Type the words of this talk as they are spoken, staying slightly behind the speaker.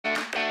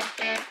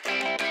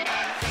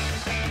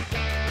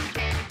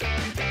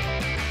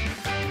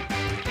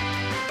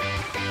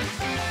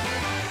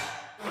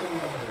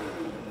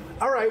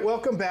right,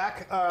 welcome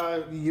back.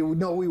 You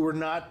know we were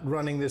not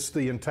running this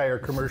the entire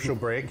commercial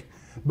break,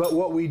 but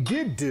what we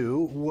did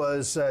do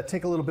was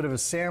take a little bit of a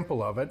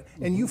sample of it,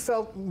 and you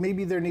felt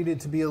maybe there needed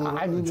to be a little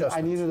adjustment.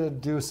 I needed to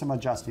do some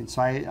adjusting,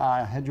 so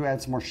I had to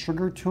add some more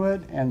sugar to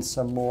it and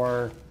some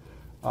more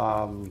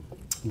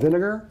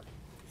vinegar.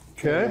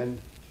 Okay. And,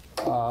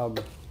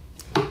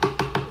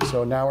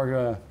 so now we're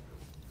gonna.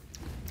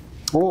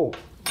 Oh,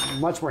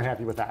 much more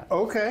happy with that.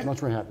 Okay.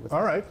 Much more happy with that.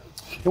 All right.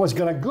 And what's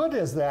gonna good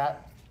is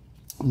that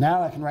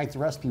now I can write the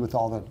recipe with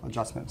all the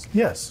adjustments.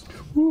 Yes.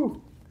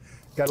 Woo.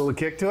 Got a little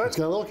kick to it? It's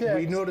got a little kick.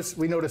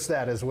 We noticed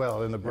that as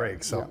well in the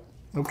break. So,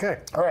 okay.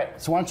 All right.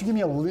 So why don't you give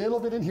me a little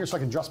bit in here so I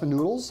can adjust my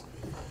noodles?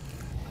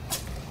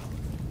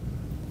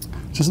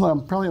 Just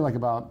probably like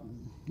about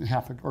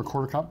half or a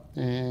quarter cup,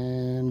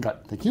 and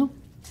got. Thank you.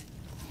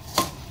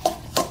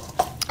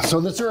 So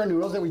these are our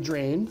noodles that we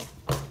drained.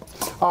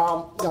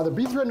 Now the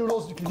beef thread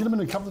noodles, you can get them in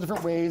a couple of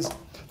different ways.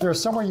 There are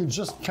some where you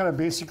just kind of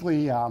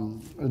basically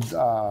put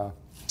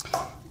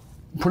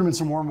them in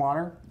some warm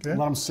water, let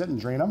them sit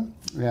and drain them,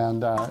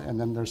 and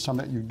then there's some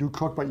that you do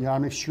cook, but you gotta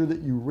make sure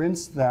that you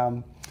rinse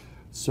them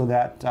so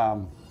that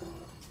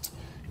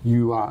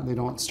they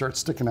don't start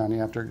sticking on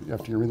you after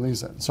you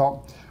release it.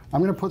 So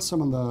I'm gonna put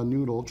some of the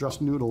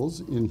dressed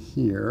noodles in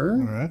here.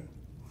 All right.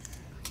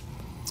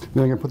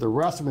 Then I'm gonna put the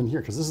rest of them in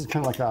here because this is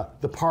kind of like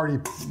the party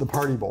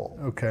bowl.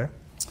 Okay.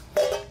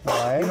 All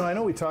right. You know, I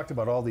know we talked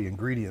about all the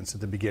ingredients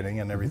at the beginning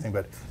and everything,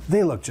 but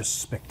they look just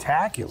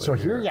spectacular. So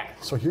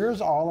so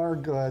here's all our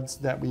goods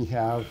that we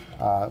have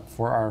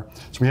for our.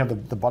 So we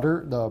have the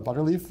butter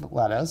leaf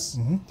lettuce,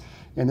 and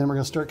then we're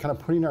gonna start kind of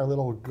putting our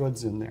little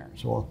goods in there.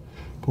 So we'll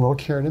put a little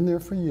carrot in there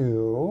for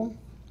you.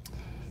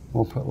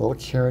 We'll put a little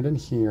carrot in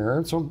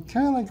here. So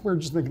kind of like we're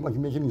just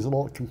making these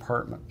little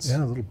compartments. Yeah,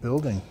 a little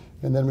building.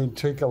 And then we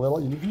take a little.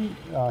 You can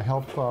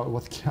help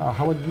with.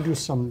 How would you do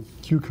some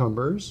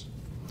cucumbers?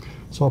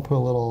 So I'll put a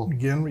little.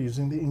 Again, we're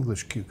using the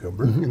English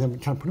cucumber. And then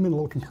kind of put them in a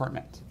little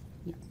compartment.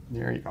 Yeah,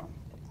 there you go.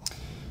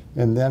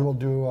 And then we'll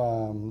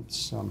do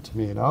some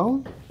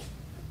tomato.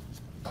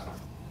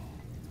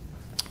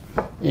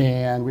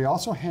 And we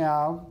also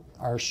have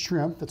our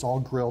shrimp that's all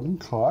grilled and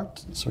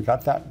cooked. So we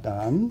got that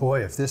done.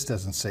 Boy, if this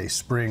doesn't say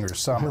spring or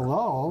summer.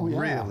 Hello, yeah.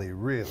 Really,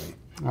 really.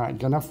 All right,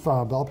 got enough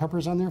bell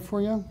peppers on there for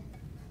you?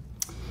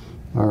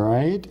 All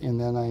right, and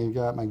then I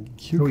got my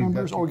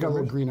cucumbers. Oh, we got a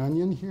little green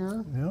onion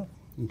here. Yeah.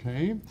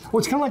 Okay. Well,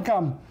 it's kind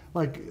of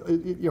like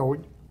you know,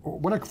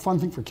 what a fun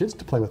thing for kids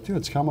to play with too.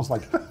 It's almost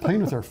like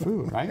playing with their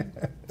food, right?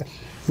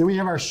 Then we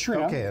have our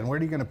shrimp. Okay, and where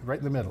are you going to put right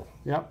in the middle?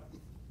 Yep.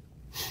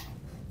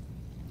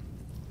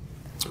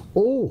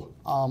 Oh,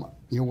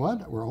 you know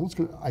what? We're almost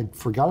gonna. I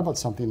forgot about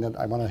something that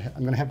I'm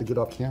gonna have to get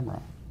off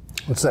camera.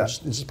 What's that?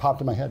 It just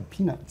popped in my head.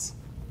 Peanuts.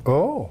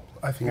 Oh,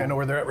 I think I know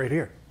where they're at. Right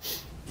here.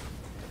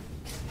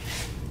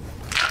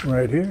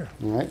 Right here.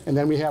 All right, and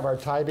then we have our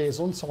Thai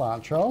basil and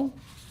cilantro.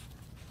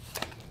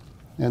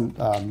 And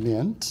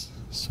mint,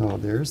 so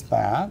there's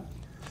that.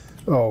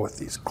 Oh, with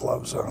these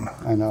gloves on.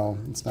 I know,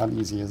 it's not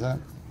easy, is it?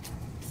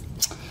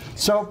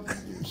 So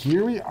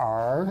here we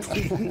are.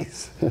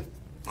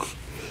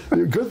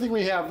 Good thing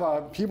we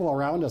have people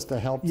around us to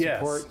help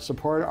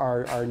support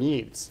our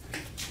needs.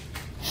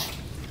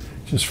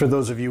 Just for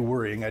those of you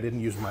worrying, I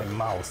didn't use my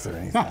mouth or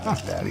anything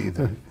like that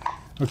either.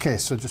 Okay,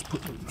 so just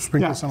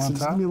sprinkle some on top.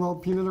 Just give me a little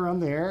peanut around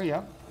there,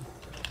 yep.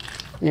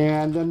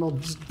 And then we'll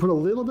just put a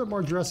little bit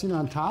more dressing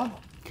on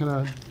top. Kind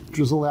of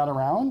drizzle that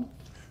around.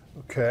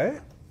 Okay.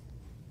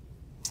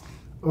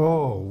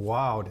 Oh,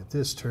 wow, did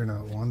this turn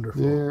out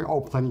wonderful. There, oh,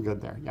 plenty good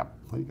there. Yep,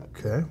 plenty good.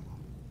 Okay.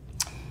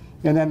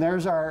 And then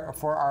there's our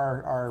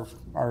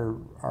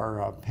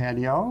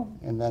patio,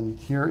 and then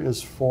here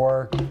is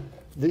for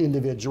the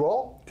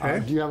individual. Okay.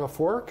 Do you have a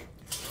fork?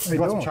 I you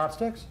want don't. some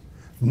chopsticks?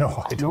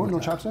 No, I don't. No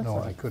chopsticks? No,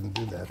 I couldn't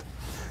do that.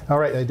 All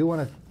right, I do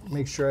want to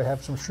make sure I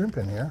have some shrimp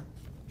in here.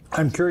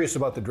 I'm curious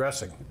about the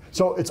dressing.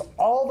 So it's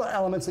all the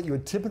elements that you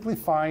would typically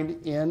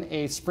find in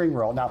a spring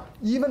roll. Now,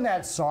 even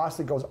that sauce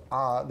that goes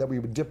that we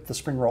would dip the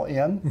spring roll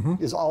in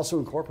is also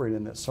incorporated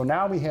in this. So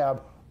now we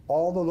have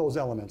all of those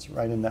elements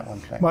right in that one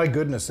thing. My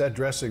goodness, that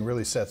dressing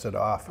really sets it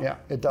off. Yeah,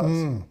 it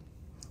does.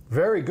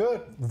 Very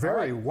good.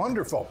 Very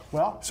wonderful.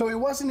 Well, so it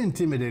wasn't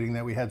intimidating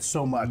that we had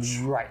so much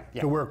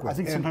to work with. I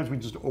think sometimes we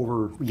get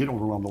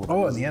overwhelmed with it.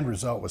 Oh, and the end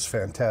result was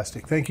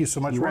fantastic. Thank you so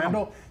much,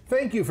 Randall.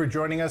 Thank you for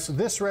joining us.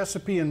 This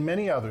recipe and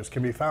many others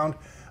can be found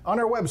on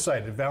our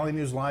website at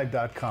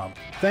valleynewslive.com.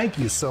 Thank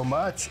you so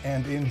much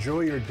and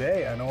enjoy your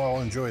day. I know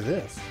I'll enjoy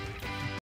this.